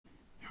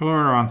Hello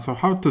everyone, so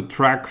how to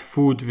track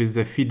food with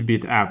the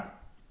FITBIT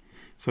app.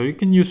 So you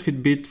can use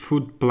FITBIT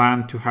food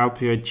plan to help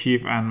you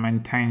achieve and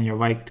maintain your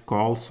weight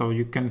goals. So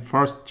you can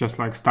first just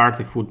start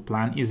a food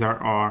plan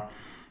either or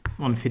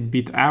on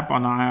FITBIT app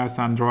on iOS,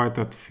 Android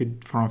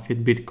from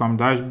Fitbit.com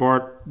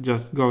dashboard.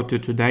 Just go to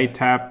Today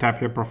tab,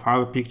 tap your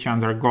profile picture,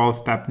 under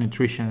Goals, tap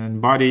Nutrition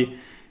and Body.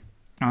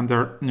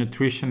 Under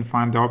Nutrition,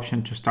 find the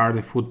option to start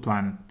a food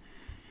plan.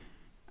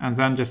 And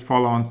then just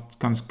follow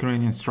on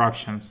screen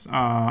instructions.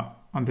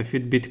 On the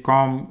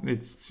Fitbit.com,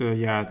 it's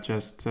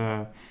just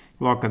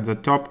look at the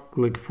top,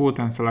 click food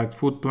and select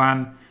food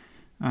plan.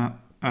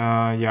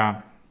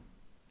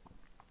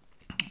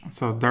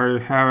 So there you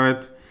have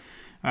it.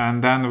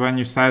 And then when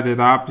you set it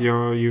up,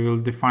 you will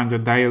define your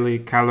daily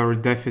calorie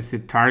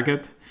deficit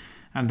target,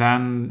 and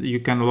then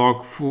you can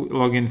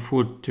log in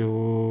food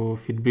to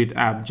Fitbit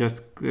app.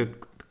 Just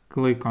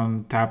click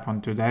on tap on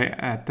Today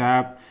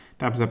tab,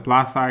 tap the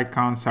plus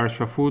icon, search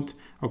for food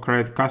or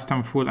create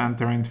custom food,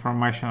 enter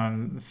information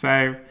and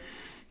save.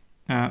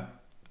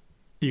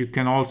 You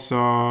can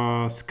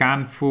also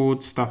scan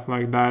food, stuff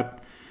like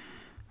that.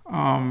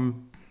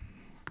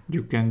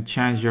 You can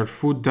change your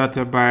food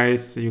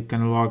database, you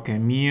can log a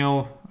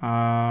meal,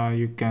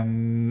 you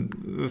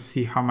can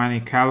see how many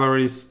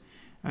calories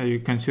you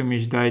consume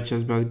each day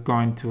just by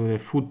going to the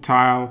food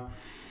tile.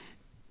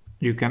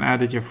 You can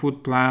edit your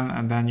food plan,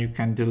 and then you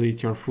can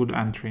delete your food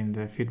entry in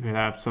the Fitbit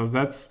app. So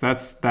that's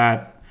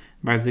that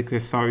basically.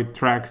 So it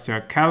tracks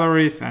your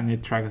calories and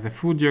it tracks the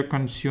food you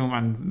consume,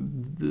 and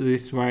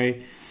this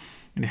way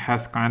it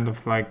has kind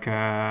of like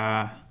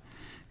a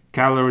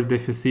calorie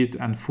deficit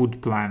and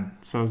food plan.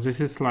 So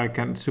this is like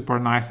a super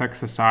nice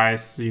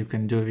exercise you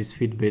can do with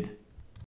Fitbit.